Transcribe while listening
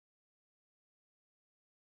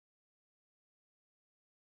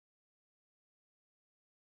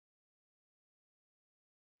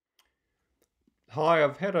Hi,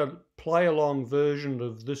 I've had a play-along version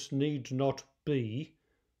of This Need Not Be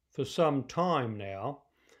for some time now,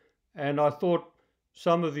 and I thought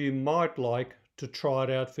some of you might like to try it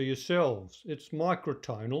out for yourselves. It's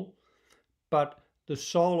microtonal, but the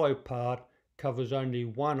solo part covers only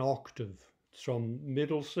one octave. It's from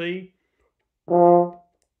middle C to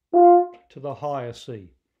the higher C.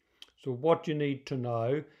 So what you need to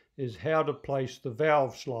know is how to place the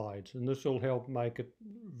valve slides, and this will help make it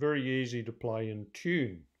very easy to play in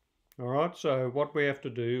tune. All right, so what we have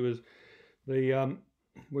to do is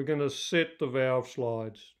we're going to set the valve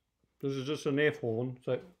slides. This is just an F horn,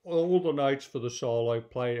 so all the notes for the solo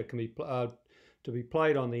play can be to be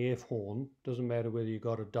played on the F horn. Doesn't matter whether you've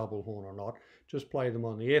got a double horn or not. Just play them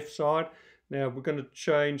on the F side. Now we're going to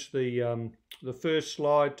change the first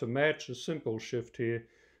slide to match a simple shift here.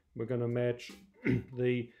 We're going to match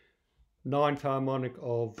the 9th harmonic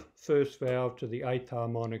of first valve to the 8th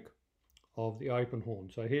harmonic of the open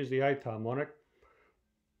horn. So here's the 8th harmonic.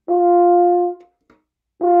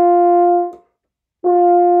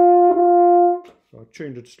 So I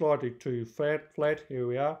tuned it slightly too flat. Here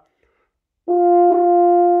we are.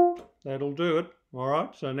 That'll do it. All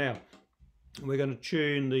right, so now we're going to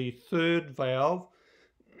tune the 3rd valve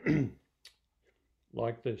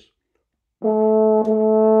like this.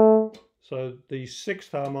 So the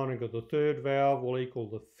 6th harmonic of the 3rd valve will equal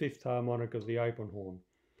the 5th harmonic of the open horn.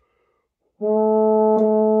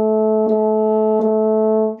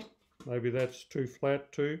 Maybe that's too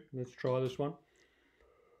flat too. Let's try this one.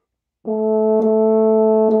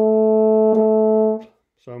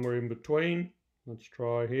 Somewhere in between. Let's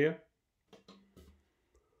try here.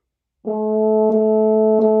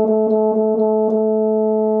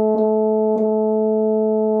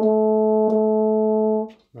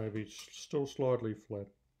 Maybe it's still slightly flat.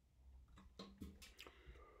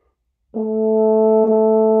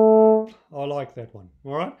 I like that one.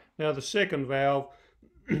 All right. Now the 2nd valve,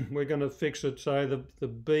 we're going to fix it so the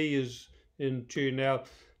B is in tune. Now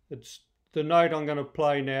it's the note I'm going to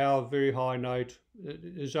play now, a very high note,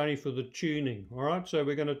 is only for the tuning. All right. So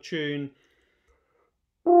we're going to tune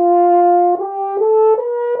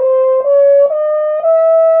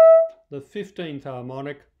the 15th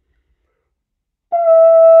harmonic.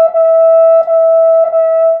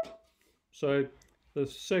 So the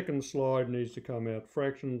 2nd slide needs to come out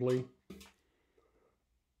fractionally.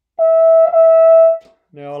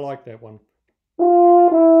 Now I like that one.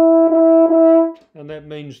 And that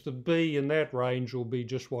means the B in that range will be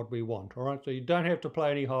just what we want. All right, so you don't have to play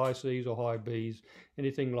any high C's or high B's,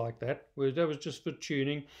 anything like that. Whereas that was just for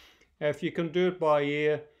tuning. Now, if you can do it by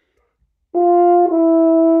ear,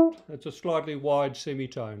 it's a slightly wide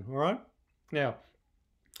semitone. All right. Now,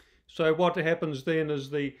 so what happens then is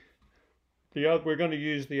we're going to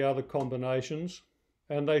use the other combinations,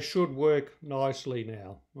 and they should work nicely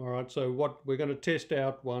now. All right, so what we're going to test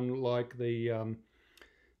out one like the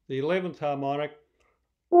 11th harmonic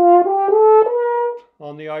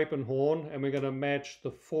on the open horn, and we're going to match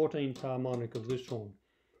the 14th harmonic of this horn.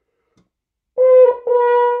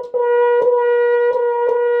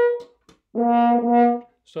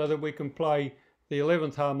 So that we can play the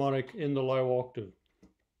 11th harmonic in the low octave.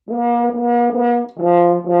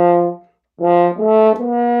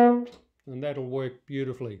 And that'll work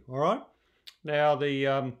beautifully. All right. Now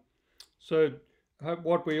so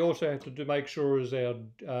what we also have to do, make sure is our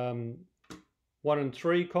 1 and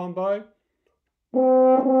 3 combo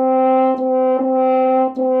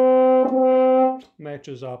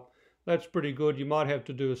matches up. That's pretty good. You might have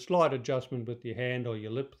to do a slight adjustment with your hand or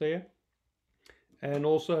your lip there. And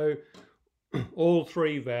also all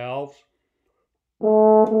 3 valves.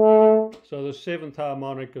 So the 7th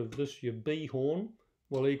harmonic of this, your B horn,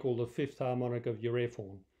 will equal the 5th harmonic of your F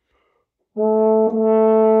horn. All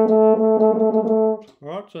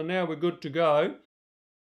right, so now we're good to go.